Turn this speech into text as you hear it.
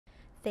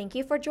Thank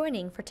you for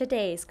joining for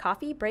today's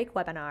Coffee Break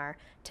webinar.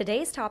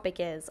 Today's topic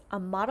is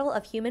a model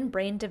of human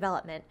brain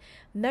development,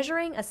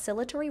 measuring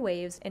oscillatory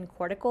waves in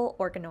cortical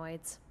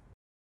organoids.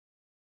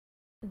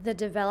 The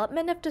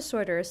development of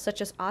disorders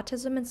such as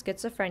autism and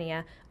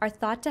schizophrenia are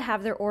thought to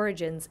have their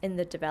origins in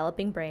the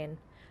developing brain,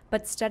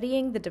 but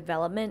studying the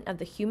development of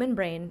the human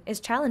brain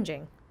is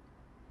challenging.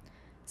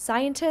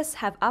 Scientists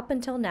have up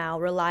until now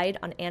relied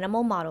on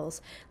animal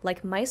models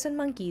like mice and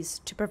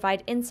monkeys to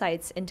provide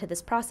insights into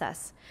this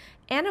process.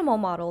 Animal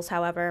models,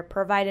 however,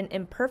 provide an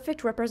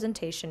imperfect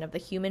representation of the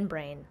human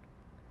brain.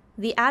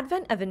 The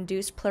advent of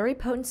induced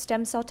pluripotent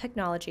stem cell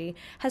technology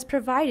has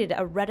provided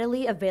a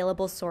readily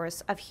available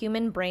source of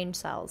human brain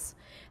cells.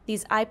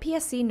 These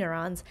iPSC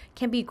neurons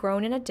can be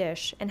grown in a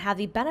dish and have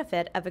the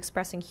benefit of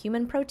expressing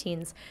human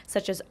proteins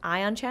such as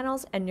ion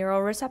channels and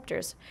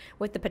neuroreceptors,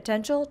 with the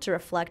potential to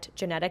reflect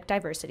genetic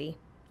diversity.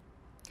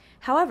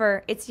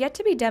 However, it's yet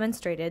to be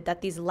demonstrated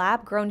that these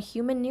lab-grown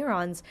human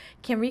neurons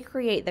can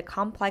recreate the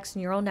complex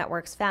neural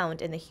networks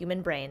found in the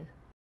human brain.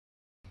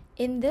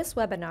 In this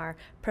webinar,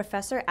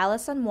 Professor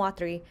Alysson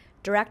Muotri,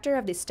 Director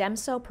of the Stem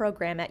Cell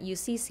Program at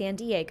UC San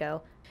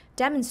Diego,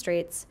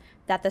 demonstrates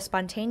that the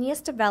spontaneous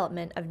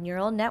development of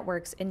neural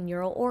networks in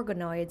neural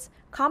organoids,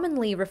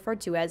 commonly referred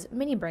to as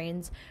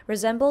mini-brains,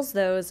 resembles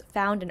those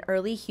found in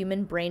early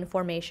human brain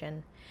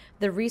formation.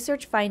 The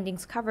research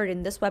findings covered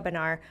in this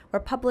webinar were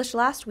published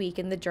last week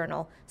in the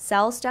journal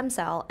Cell Stem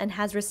Cell and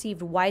has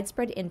received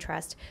widespread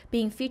interest,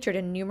 being featured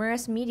in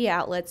numerous media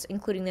outlets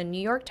including the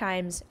New York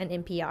Times and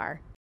NPR.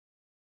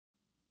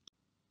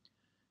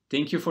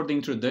 Thank you for the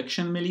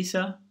introduction,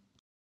 Melissa.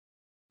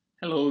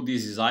 Hello,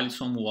 this is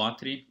Alysson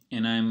Muotri,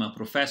 and I'm a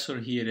professor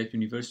here at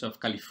University of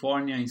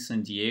California in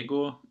San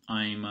Diego.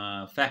 I'm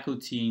a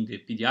faculty in the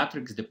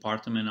pediatrics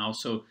department,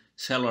 also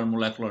cellular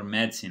molecular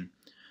medicine.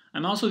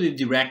 I'm also the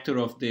director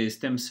of the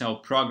stem cell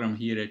program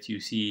here at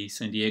UC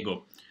San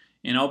Diego.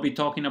 And I'll be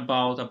talking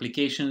about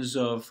applications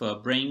of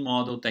brain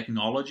model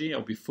technology.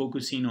 I'll be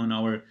focusing on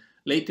our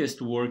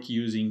latest work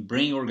using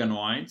brain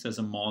organoids as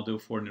a model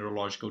for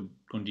neurological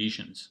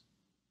conditions.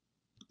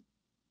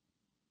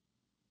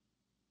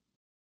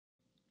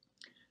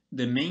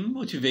 The main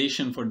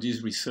motivation for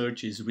this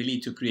research is really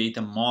to create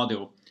a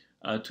model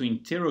to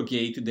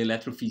interrogate the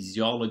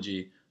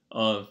electrophysiology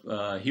of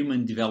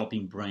human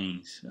developing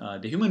brains.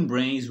 The human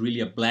brain is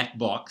really a black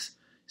box,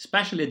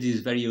 especially at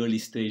these very early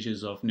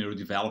stages of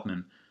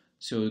neurodevelopment.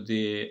 So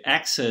the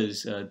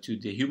access to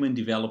the human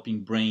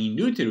developing brain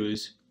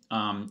uterus,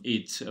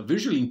 it's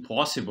visually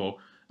impossible,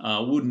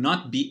 would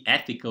not be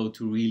ethical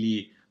to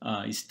really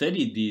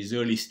study these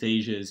early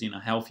stages in a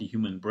healthy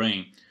human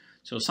brain.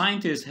 So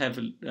scientists have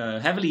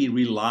heavily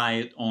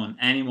relied on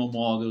animal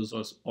models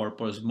or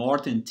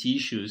postmortem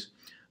tissues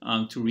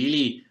to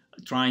really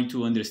trying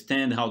to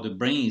understand how the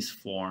brain is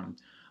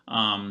formed.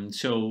 And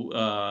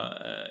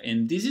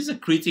this is a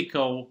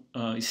critical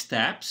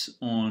steps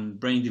on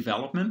brain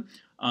development.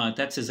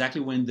 That's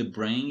exactly when the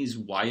brain is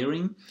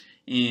wiring,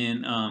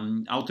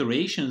 and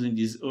alterations in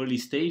these early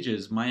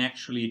stages might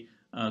actually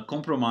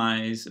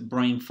compromise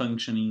brain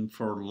functioning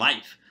for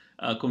life.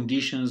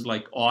 Conditions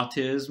like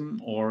autism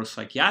or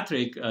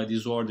psychiatric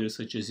disorders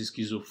such as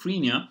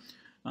schizophrenia,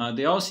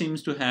 they all seem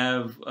to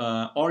have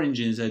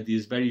origins at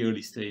these very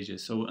early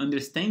stages. So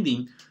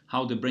understanding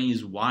how the brain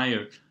is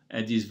wired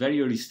at these very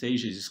early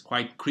stages is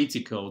quite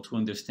critical to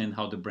understand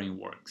how the brain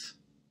works.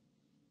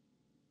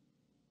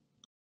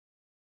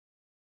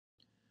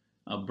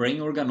 Brain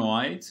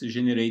organoids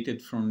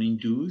generated from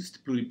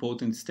induced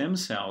pluripotent stem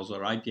cells,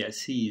 or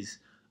iPSCs,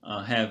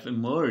 have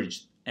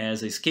emerged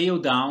as a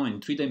scaled-down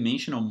and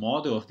three-dimensional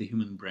model of the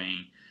human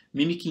brain,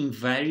 mimicking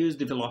various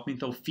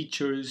developmental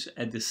features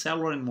at the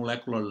cellular and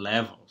molecular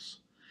levels.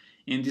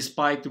 And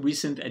despite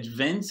recent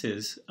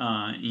advances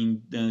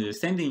in the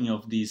understanding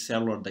of the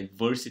cellular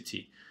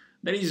diversity,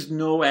 there is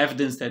no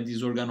evidence that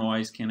these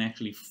organoids can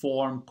actually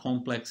form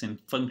complex and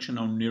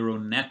functional neural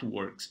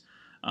networks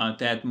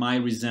that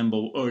might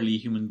resemble early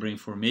human brain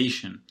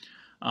formation.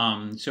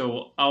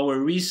 So our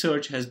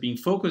research has been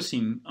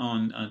focusing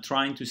on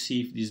trying to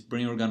see if these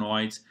brain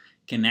organoids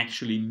can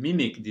actually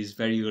mimic these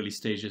very early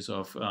stages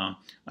of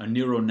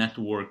neural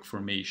network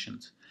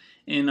formations.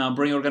 In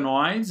brain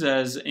organoids,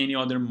 as any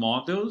other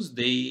models,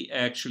 they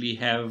actually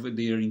have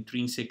their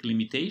intrinsic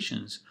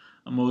limitations.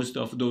 Most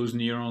of those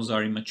neurons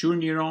are immature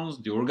neurons.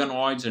 The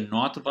organoids are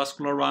not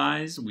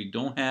vascularized. We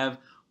don't have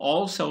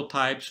all cell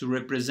types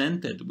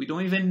represented. We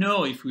don't even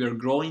know if we are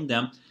growing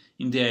them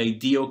in the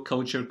ideal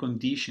culture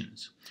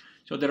conditions.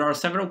 So there are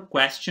several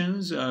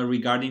questions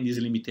regarding these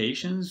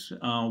limitations,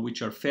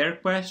 which are fair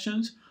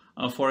questions.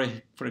 For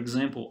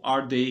example,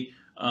 are they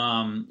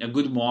a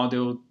good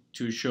model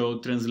to show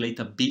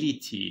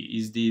translatability?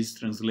 Is this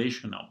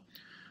translational?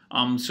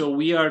 So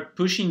we are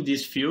pushing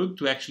this field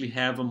to actually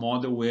have a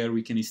model where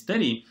we can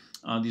study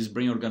these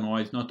brain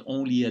organoids not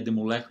only at the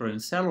molecular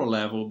and cellular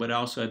level, but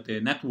also at the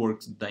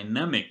network's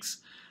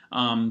dynamics.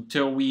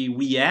 So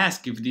we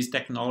ask if this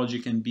technology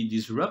can be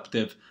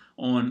disruptive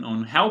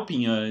on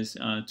helping us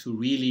to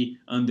really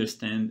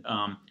understand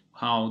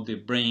how the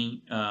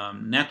brain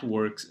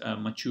networks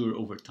mature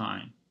over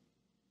time.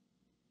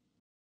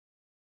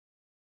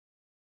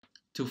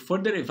 To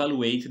further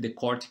evaluate the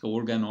cortical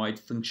organoid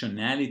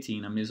functionality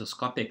in a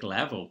mesoscopic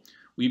level,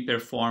 we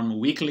perform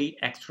weekly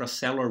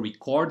extracellular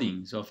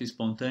recordings of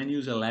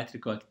spontaneous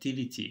electrical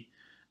activity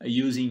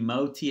using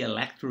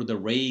multielectrode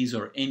arrays,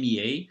 or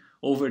MEA,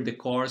 over the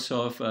course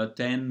of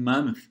 10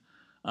 months.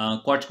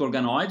 Cortical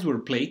organoids were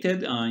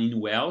plated in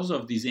wells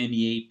of these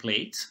MEA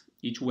plates,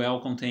 each well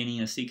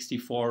containing a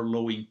 64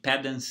 low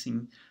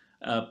impedance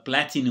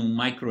platinum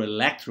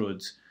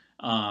microelectrodes,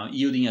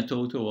 yielding a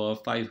total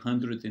of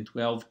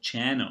 512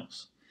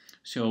 channels.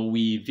 So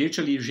we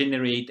virtually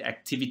generate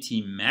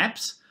activity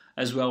maps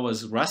as well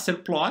as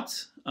raster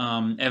plots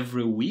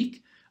every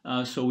week,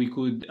 so we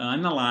could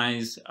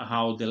analyze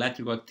how the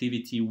electrical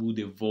activity would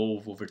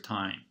evolve over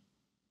time.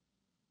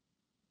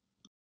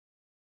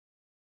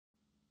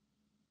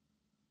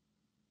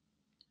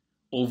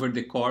 Over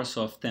the course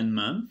of 10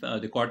 months,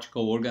 the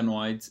cortical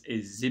organoids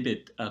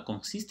exhibit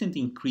consistent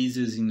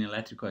increases in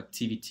electrical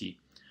activity.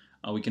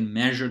 We can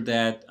measure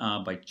that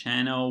by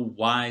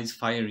channel-wise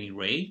firing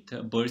rate,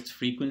 burst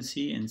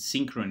frequency, and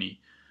synchrony,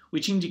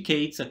 which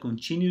indicates a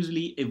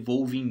continuously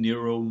evolving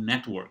neural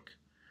network.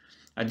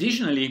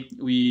 Additionally,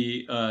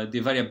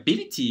 the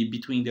variability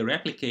between the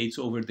replicates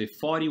over the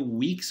 40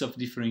 weeks of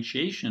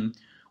differentiation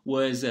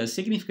was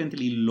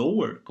significantly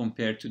lower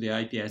compared to the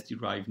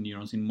iPS-derived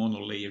neurons in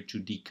monolayer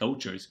 2D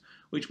cultures,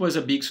 which was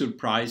a big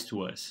surprise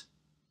to us.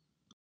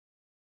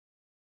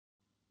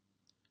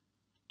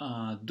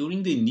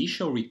 During the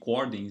initial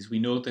recordings, we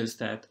noticed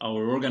that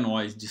our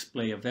organoids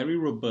display a very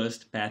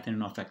robust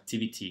pattern of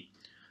activity,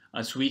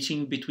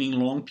 switching between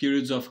long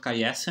periods of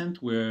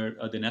quiescent, where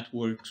the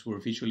networks were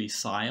visually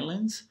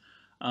silent,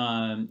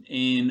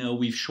 and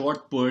with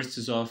short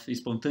bursts of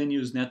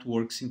spontaneous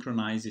network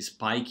synchronized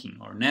spiking,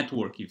 or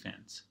network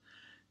events.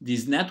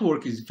 These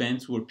network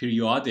events were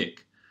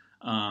periodic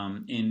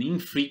and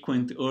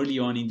infrequent early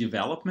on in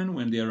development,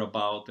 when they are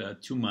about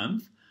 2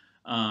 months.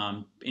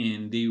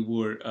 And they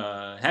were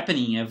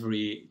happening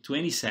every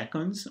 20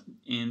 seconds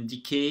and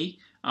decay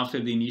after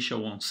the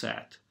initial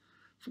onset.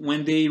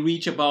 When they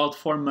reach about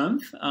 4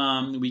 months,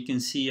 we can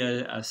see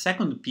a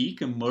second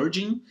peak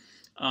emerging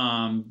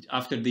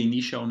after the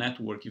initial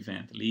network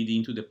event,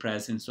 leading to the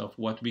presence of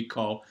what we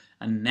call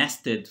a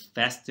nested,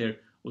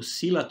 faster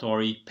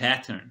oscillatory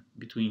pattern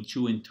between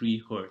 2 and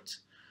 3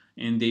 Hertz.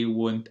 And they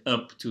went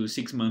up to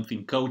 6 months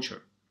in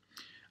culture.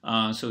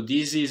 So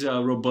this is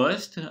a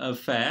robust,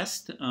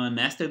 fast,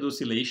 nested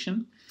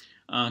oscillation.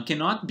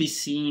 Cannot be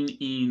seen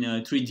in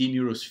a 3D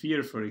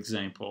neurosphere, for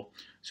example.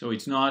 So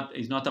it's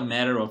not a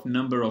matter of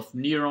number of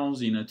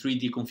neurons in a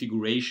 3D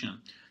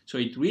configuration. So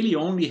it really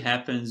only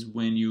happens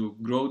when you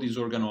grow these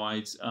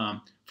organoids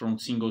from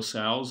single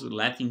cells,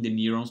 letting the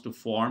neurons to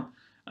form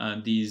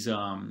these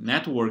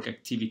network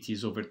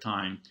activities over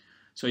time.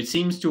 So it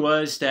seems to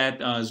us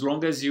that as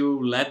long as you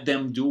let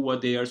them do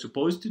what they are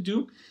supposed to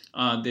do,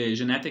 the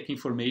genetic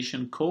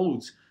information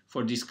codes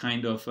for this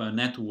kind of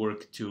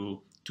network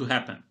to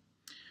happen.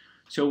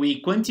 So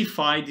we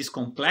quantify this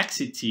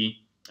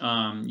complexity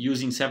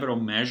using several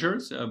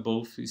measures,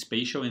 both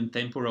spatial and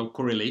temporal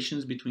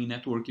correlations between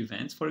network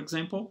events, for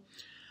example.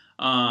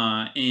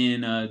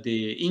 And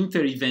the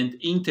inter-event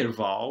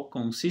interval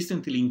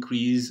consistently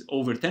increased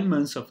over 10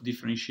 months of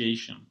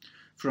differentiation,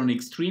 from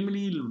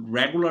extremely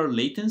regular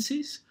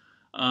latencies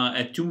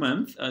at 2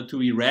 months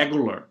to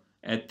irregular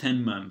at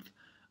 10 months.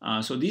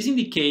 So this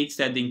indicates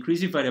that the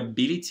increased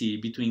variability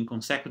between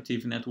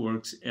consecutive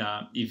networks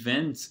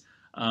events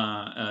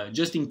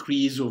just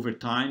increase over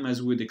time,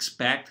 as we'd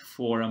expect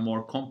for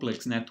more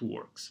complex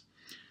networks.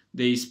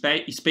 The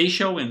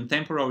spatial and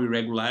temporal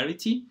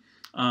irregularity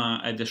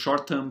at the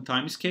short-term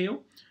timescale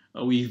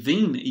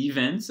within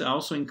events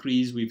also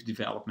increase with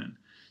development,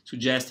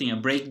 suggesting a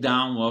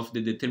breakdown of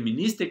the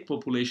deterministic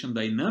population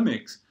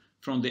dynamics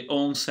from the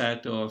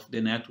onset of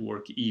the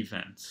network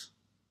events.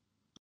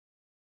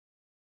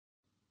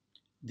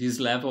 This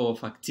level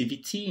of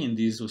activity and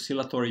this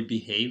oscillatory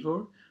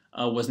behavior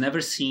was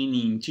never seen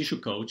in tissue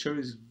culture.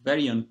 It's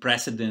very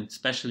unprecedented,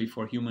 especially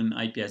for human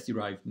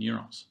iPS-derived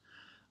neurons.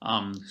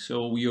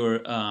 So we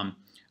are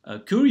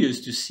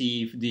curious to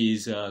see if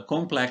this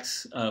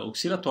complex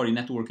oscillatory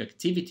network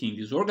activity in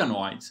these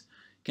organoids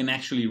can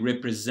actually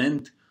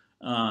represent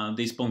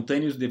the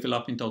spontaneous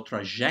developmental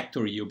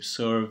trajectory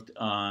observed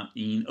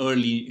in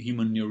early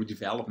human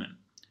neurodevelopment.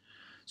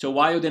 So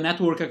while the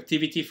network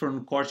activity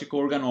from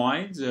cortical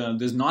organoids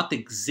does not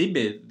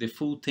exhibit the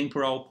full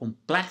temporal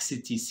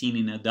complexity seen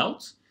in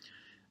adults,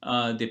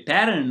 the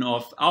pattern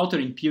of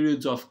altering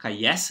periods of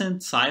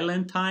quiescent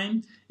silent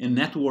time and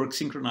network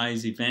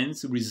synchronized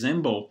events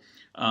resemble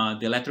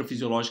the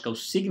electrophysiological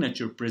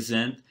signature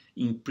present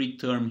in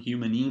preterm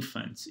human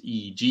infants,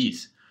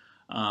 EEGs,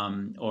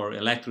 or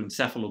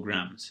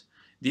electroencephalograms.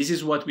 This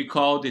is what we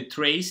call the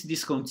trace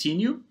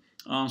discontinue.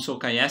 So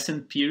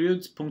quiescent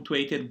periods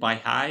punctuated by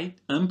high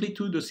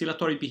amplitude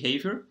oscillatory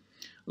behavior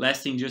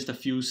lasting just a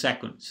few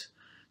seconds.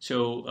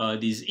 So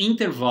these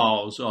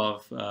intervals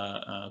of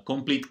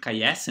complete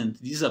quiescence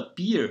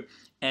disappear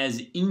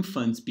as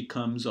infants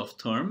becomes of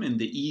term, and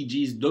the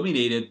EEG is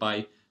dominated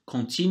by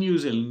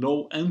continuous and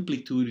low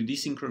amplitude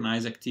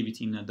desynchronized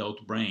activity in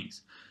adult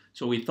brains.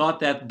 So we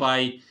thought that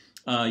by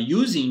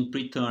using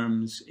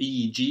preterms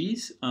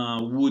EEGs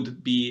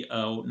would be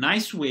a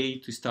nice way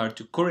to start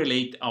to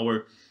correlate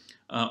our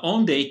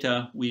own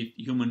data with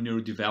human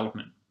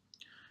neurodevelopment.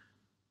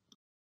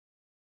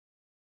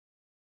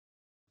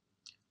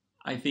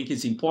 I think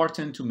it's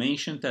important to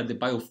mention that the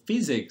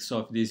biophysics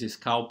of these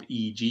scalp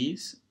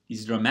EEGs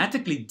is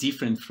dramatically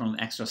different from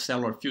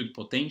extracellular field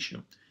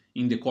potential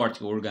in the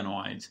cortical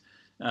organoids,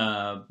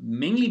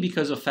 mainly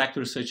because of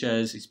factors such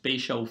as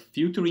spatial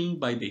filtering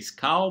by the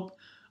scalp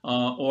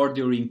or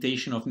the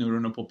orientation of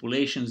neuronal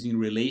populations in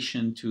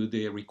relation to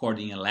the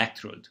recording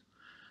electrode.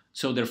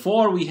 So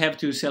therefore, we have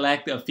to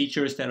select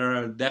features that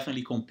are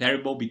definitely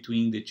comparable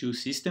between the two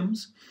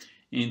systems,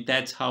 and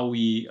that's how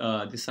we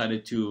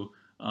decided to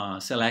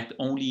select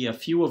only a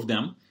few of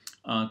them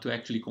to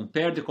actually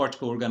compare the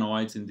cortical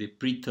organoids and the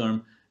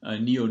preterm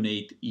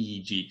neonate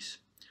EEGs.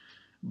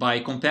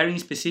 By comparing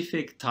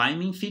specific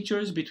timing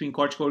features between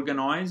cortical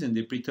organoids and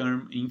the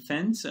preterm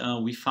infants,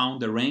 we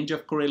found a range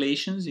of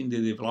correlations in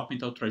the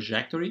developmental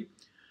trajectory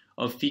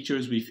of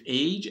features with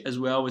age, as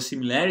well as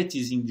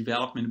similarities in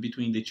development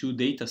between the two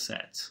data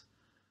sets.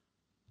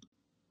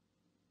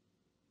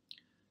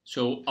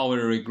 So our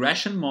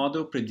regression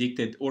model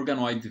predicted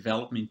organoid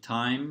development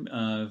time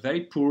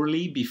very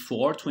poorly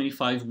before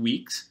 25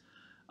 weeks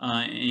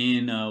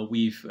and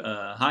with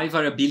high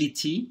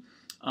variability,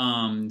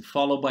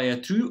 followed by a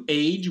true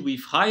age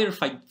with higher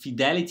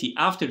fidelity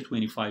after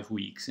 25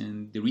 weeks.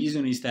 And the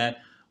reason is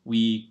that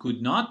we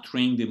could not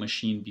train the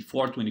machine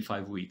before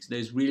 25 weeks.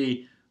 There's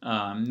really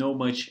no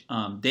much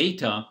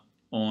data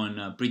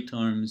on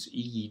preterms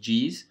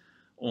EEGs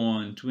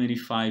on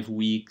 25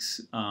 weeks,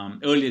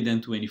 earlier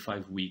than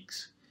 25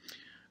 weeks.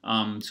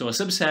 So a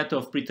subset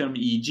of preterm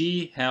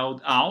EEG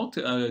held out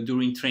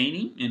during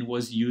training and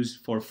was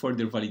used for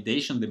further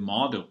validation of the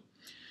model.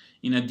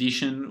 In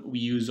addition, we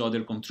use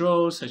other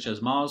controls such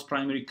as mouse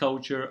primary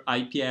culture,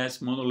 IPS,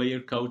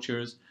 monolayer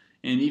cultures,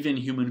 and even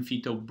human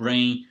fetal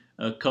brain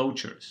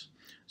cultures.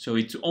 So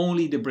it's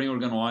only the brain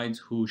organoids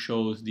who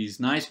shows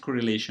this nice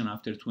correlation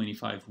after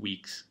 25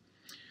 weeks.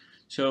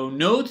 So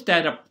note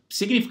that a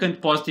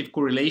significant positive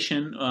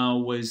correlation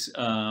was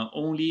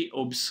only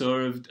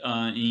observed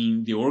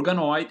in the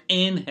organoid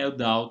and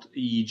held out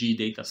EEG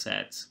data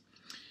sets.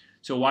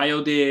 So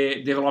while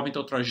the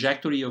developmental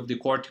trajectory of the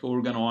cortical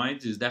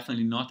organoids is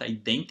definitely not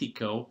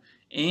identical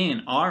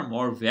and are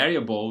more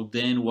variable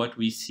than what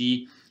we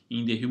see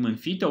in the human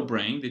fetal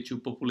brain, the two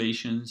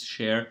populations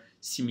share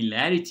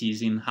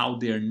similarities in how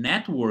their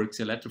networks'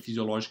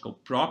 electrophysiological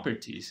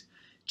properties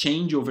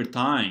change over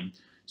time,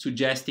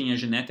 suggesting a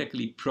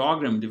genetically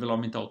programmed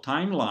developmental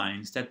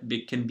timelines that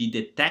can be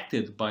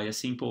detected by a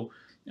simple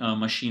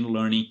machine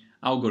learning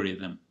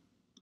algorithm.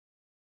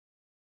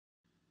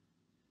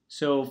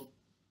 So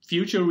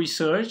future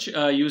research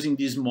using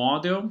this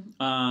model,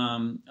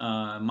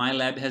 my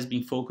lab has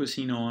been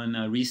focusing on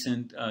a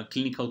recent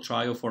clinical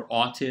trial for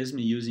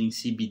autism using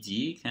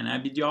CBD,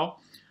 cannabidiol,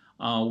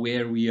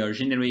 where we are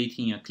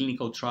generating a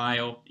clinical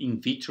trial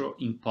in vitro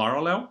in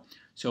parallel.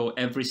 So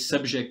every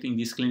subject in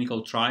this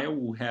clinical trial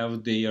will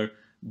have their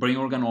brain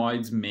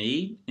organoids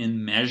made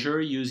and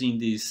measured using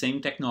the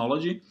same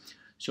technology.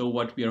 So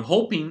what we are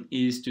hoping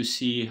is to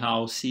see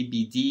how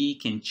CBD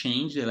can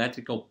change the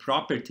electrical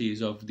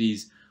properties of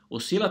these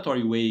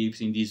oscillatory waves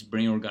in these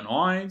brain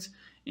organoids,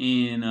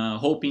 and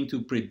hoping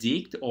to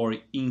predict or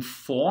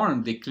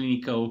inform the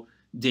clinical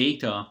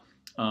data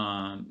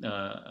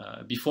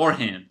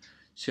beforehand.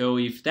 So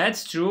if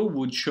that's true,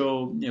 would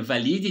show the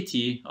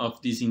validity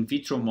of this in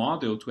vitro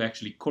model to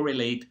actually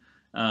correlate,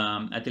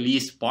 at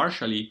least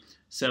partially,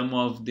 some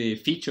of the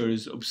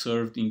features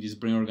observed in these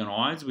brain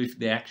organoids with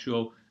the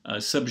actual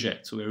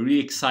subject. So we're really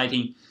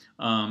exciting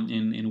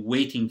and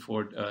waiting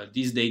for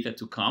this data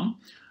to come.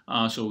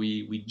 So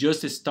we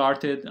just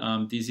started.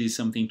 This is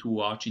something to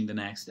watch in the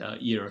next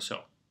year or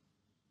so.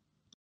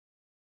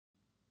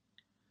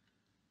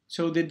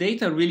 So the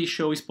data really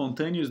show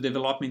spontaneous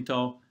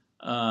developmental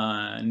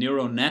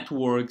neural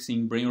networks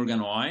in brain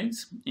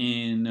organoids,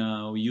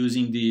 and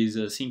using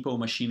this simple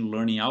machine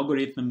learning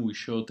algorithm, we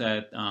show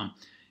that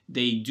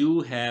they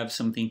do have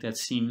something that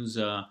seems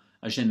a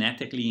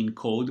genetically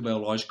encoded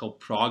biological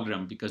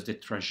program, because the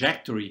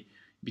trajectory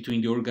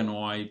between the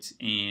organoids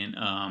and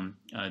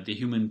the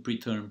human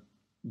preterm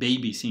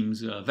baby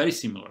seems very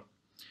similar.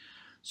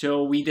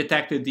 So we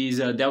detected this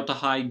delta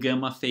high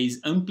gamma phase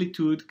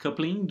amplitude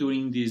coupling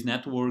during this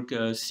network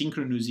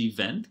synchronous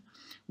event,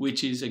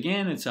 which is,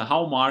 again, it's a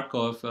hallmark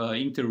of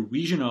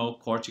interregional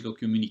cortical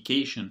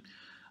communication.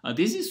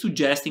 This is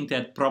suggesting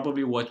that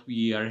probably what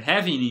we are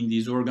having in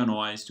these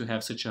organoids to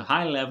have such a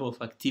high level of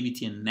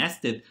activity and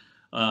nested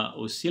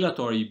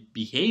oscillatory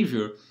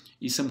behavior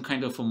is some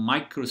kind of a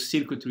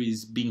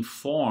microcircuitries being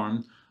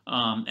formed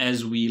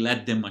as we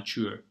let them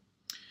mature.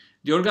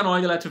 The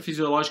organoid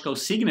electrophysiological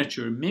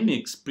signature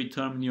mimics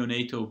preterm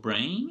neonatal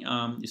brain,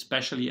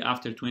 especially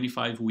after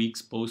 25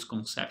 weeks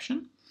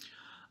post-conception.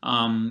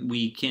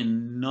 We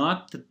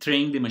cannot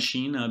train the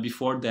machine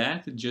before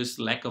that, just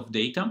lack of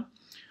data.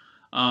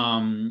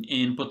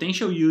 And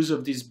potential use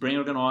of these brain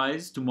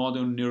organoids to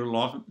model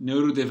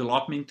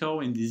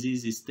neurodevelopmental and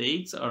disease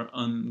states are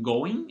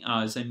ongoing.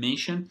 As I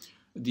mentioned,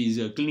 this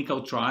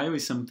clinical trial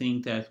is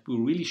something that will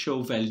really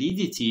show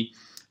validity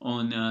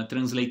on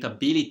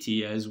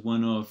translatability as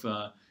one of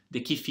the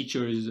key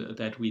features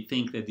that we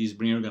think that these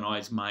brain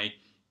organoids might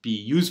be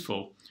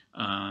useful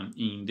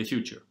in the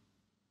future.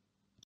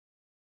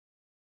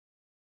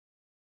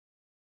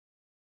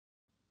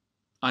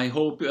 I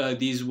hope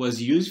this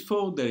was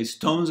useful. There is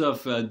tons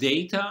of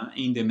data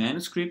in the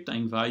manuscript. I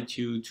invite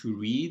you to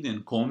read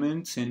and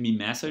comment, send me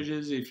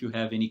messages if you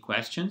have any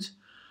questions.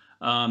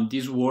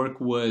 This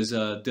work was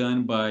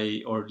done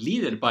by or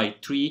led by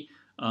 3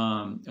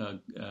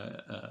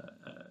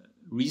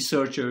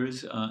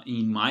 researchers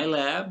in my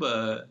lab.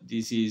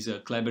 This is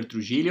Kleber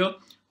Trujillo,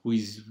 who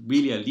is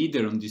really a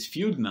leader on this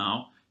field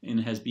now and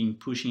has been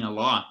pushing a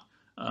lot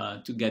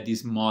to get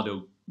this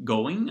model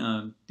going.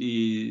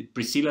 The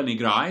Priscilla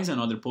Negrais,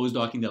 another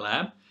postdoc in the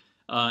lab,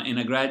 and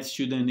a grad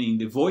student in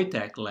the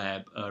Wojtek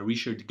lab,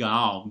 Richard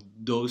Gall.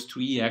 Those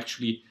 3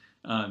 actually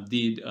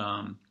did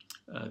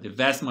the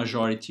vast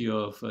majority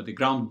of the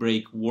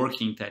groundbreak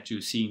working that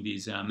you see in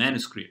this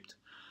manuscript.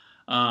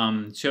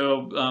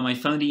 My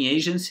funding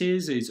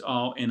agencies is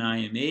all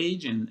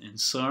NIMH and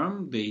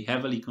CERN. They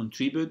heavily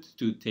contribute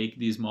to take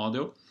this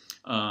model,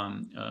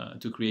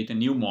 to create a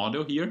new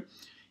model here.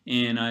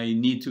 And I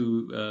need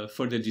to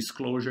further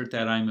disclosure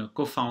that I'm a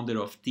co-founder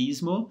of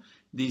Tismo.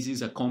 This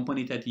is a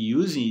company that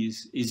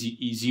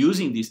is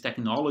using this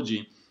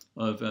technology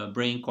of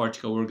brain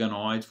cortical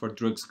organoids for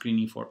drug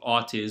screening for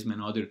autism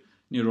and other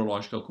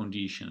neurological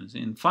conditions.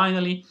 And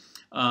finally,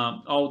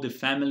 all the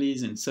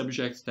families and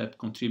subjects that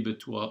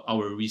contribute to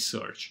our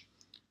research.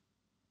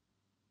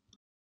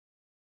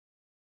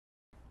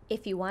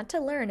 If you want to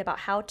learn about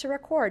how to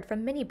record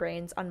from mini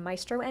brains on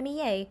Maestro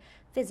MEA,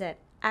 visit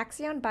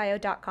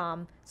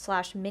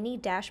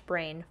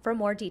axionbio.com/mini-brain for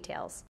more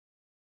details.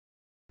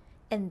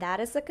 And that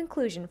is the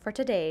conclusion for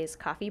today's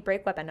Coffee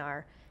Break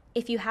webinar.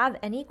 If you have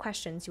any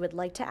questions you would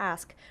like to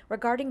ask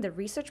regarding the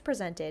research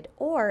presented,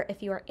 or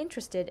if you are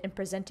interested in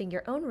presenting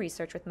your own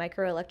research with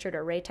microelectrode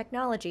array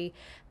technology,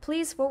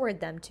 please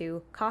forward them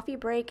to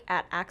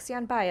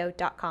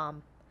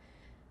coffeebreak@axionbio.com.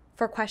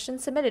 For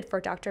questions submitted for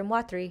Dr.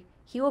 Muotri,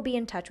 he will be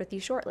in touch with you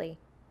shortly.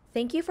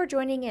 Thank you for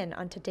joining in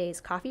on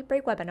today's Coffee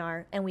Break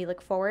webinar, and we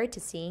look forward to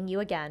seeing you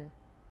again.